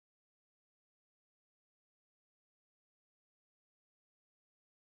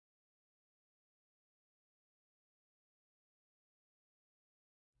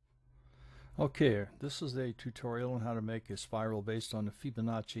Okay, this is a tutorial on how to make a spiral based on the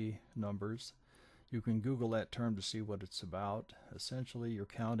Fibonacci numbers. You can Google that term to see what it's about. Essentially, you're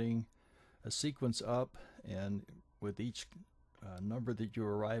counting a sequence up, and with each number that you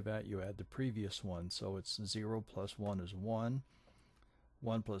arrive at, you add the previous one. So it's 0 plus 1 is 1,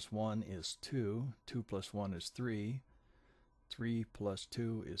 1 plus 1 is 2, 2 plus 1 is 3, 3 plus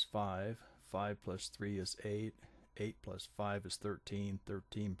 2 is 5, 5 plus 3 is 8, 8 plus 5 is 13,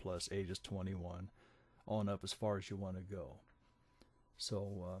 13 plus 8 is 21, on up as far as you want to go.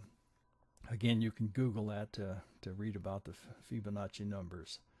 So again, you can Google that to read about the Fibonacci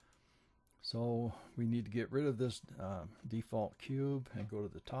numbers. So we need to get rid of this default cube and go to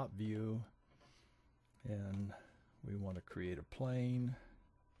the top view, and we want to create a plane.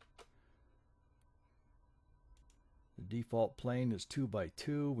 The default plane is 2 by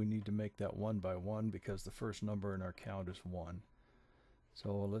 2. We need to make that 1 by 1 because the first number in our count is 1.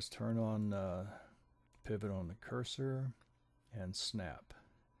 So let's turn on pivot on the cursor and snap.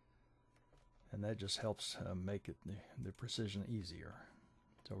 And that just helps make it the precision easier.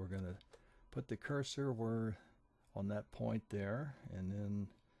 So we're going to put the cursor on that point there, and then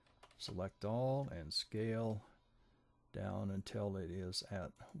select all and scale down until it is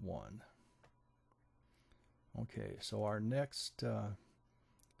at 1. Okay, so our next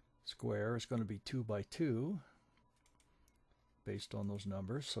square is going to be 2 by 2 based on those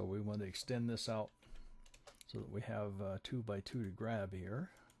numbers. So we want to extend this out so that we have 2 by 2 to grab here.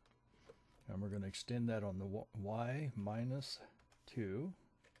 And we're going to extend that on the y minus 2.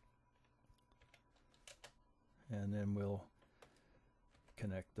 And then we'll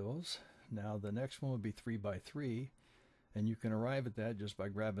connect those. Now the next one would be 3 by 3. And you can arrive at that just by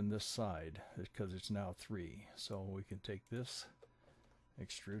grabbing this side because it's now 3. So we can take this,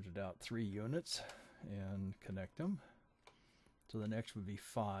 extrude it out 3 units, and connect them. So the next would be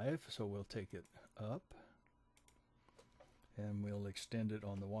 5. So we'll take it up, and we'll extend it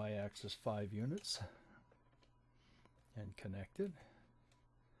on the y-axis 5 units and connect it.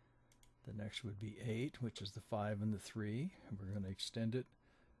 The next would be 8, which is the 5 and the 3. And we're going to extend it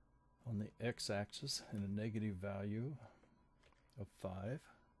on the x-axis in a negative value of 5,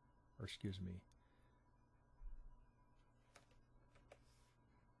 or excuse me,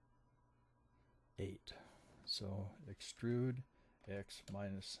 8. So extrude x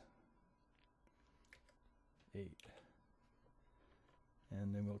minus 8.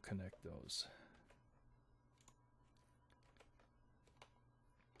 And then we'll connect those.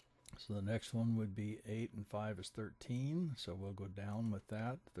 So the next one would be 8 and 5 is 13. So we'll go down with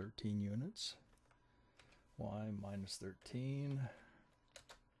that, 13 units. Y minus 13.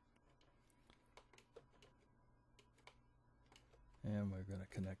 And we're going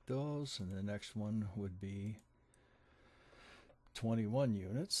to connect those. And the next one would be 21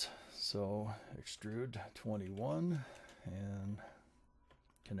 units. So extrude 21 and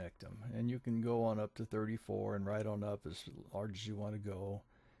connect them. And you can go on up to 34 and right on up as large as you want to go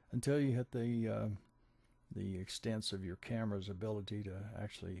until you hit the extents of your camera's ability to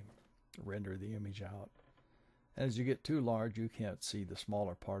actually render the image out. As you get too large, you can't see the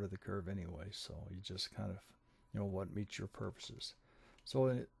smaller part of the curve anyway, so you just kind of, what meets your purposes.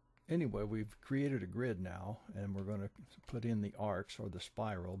 So anyway, we've created a grid now, and we're going to put in the arcs or the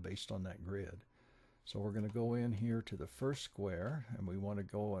spiral based on that grid. So we're going to go in here to the first square, and we want to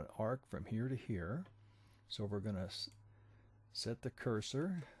go an arc from here to here. So we're going to set the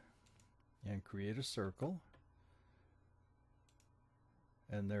cursor and create a circle,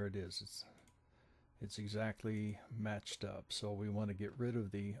 and there it is. It's exactly matched up. So we want to get rid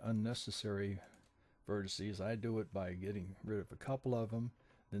of the unnecessary vertices. I do it by getting rid of a couple of them,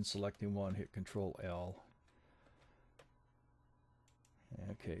 then selecting one, hit Control L.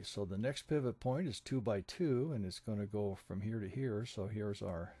 Okay, so the next pivot point is 2 by 2, and it's going to go from here to here. So here's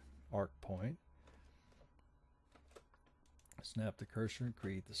our arc point. Snap the cursor and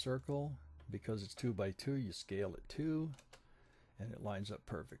create the circle. Because it's 2 by 2, you scale it 2, and it lines up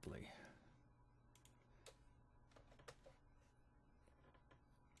perfectly.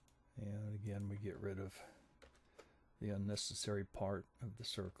 And again, we get rid of the unnecessary part of the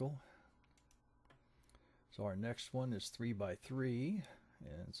circle. So our next one is 3 by 3.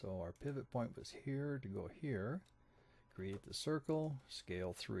 And so our pivot point was here to go here. Create the circle,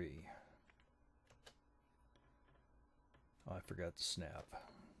 scale 3. Oh, I forgot to snap.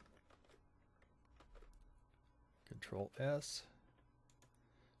 Control S.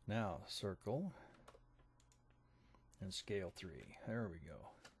 Now circle and scale 3. There we go.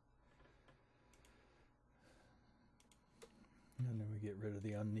 And then we get rid of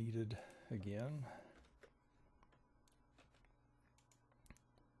the unneeded again.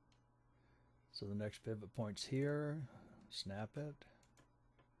 So the next pivot point's here, snap it,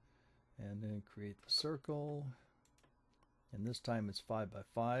 and then create the circle. And this time it's 5 by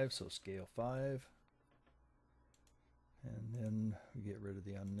 5, so scale 5. And then we get rid of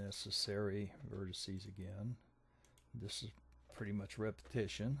the unnecessary vertices again. This is pretty much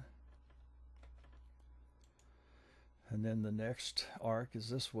repetition. And then the next arc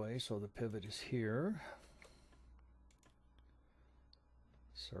is this way, so the pivot is here.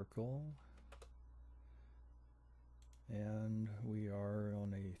 Circle. And we are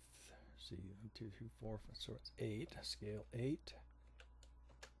on a, see, 1, 2, 3, 4, so it's 8, scale 8.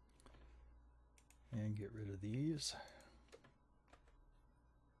 And get rid of these.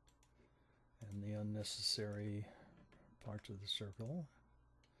 And the unnecessary parts of the circle.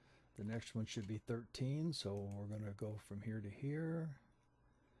 The next one should be 13, so we're going to go from here to here.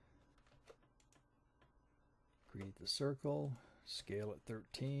 Create the circle, scale at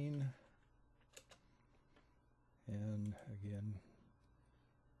 13, and again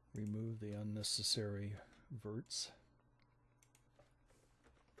remove the unnecessary verts.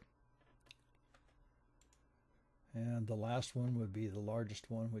 And the last one would be the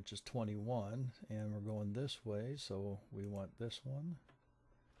largest one, which is 21, and we're going this way, so we want this one.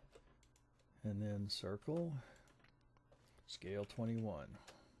 And then circle, scale 21.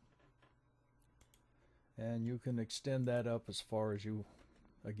 And you can extend that up as far as you,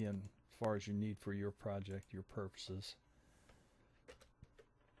 again, as far as you need for your project, your purposes.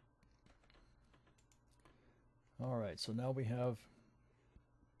 Alright, so now we have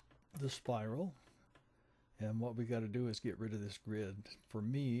the spiral. And what we got to do is get rid of this grid. For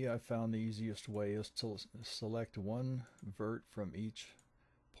me, I found the easiest way is to select one vert from each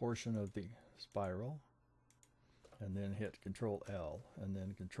portion of the spiral, and then hit Control L, and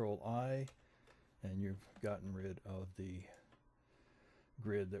then Control I, and you've gotten rid of the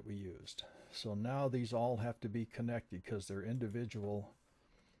grid that we used. So now these all have to be connected because they're individual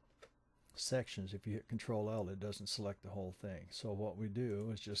sections. If you hit Control L, it doesn't select the whole thing. So what we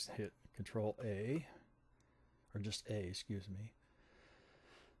do is just hit Control A, or just A, excuse me,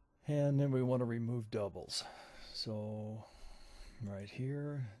 and then we want to remove doubles. So right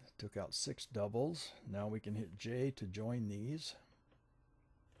here, took out 6 doubles. Now we can hit J to join these.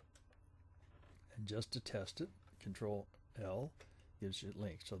 And just to test it, Control L gives you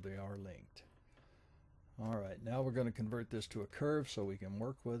link, so they are linked. Alright, now we're going to convert this to a curve so we can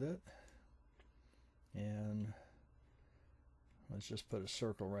work with it. And let's just put a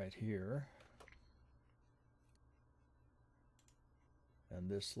circle right here. And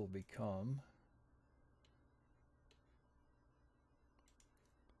this will become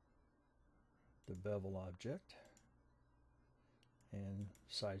the bevel object, and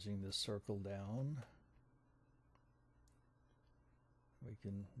sizing this circle down, we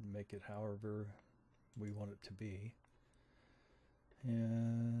can make it however we want it to be.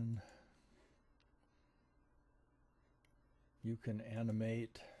 And you can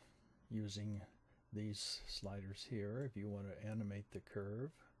animate using these sliders here if you want to animate the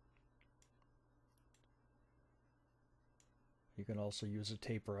curve. You can also use a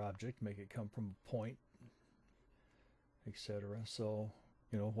taper object, make it come from a point, etc. So,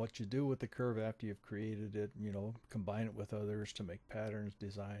 you know, what you do with the curve after you've created it, you know, combine it with others to make patterns,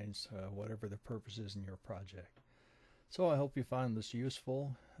 designs, whatever the purpose is in your project. So I hope you found this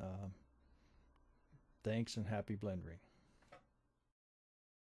useful. Thanks and happy blending.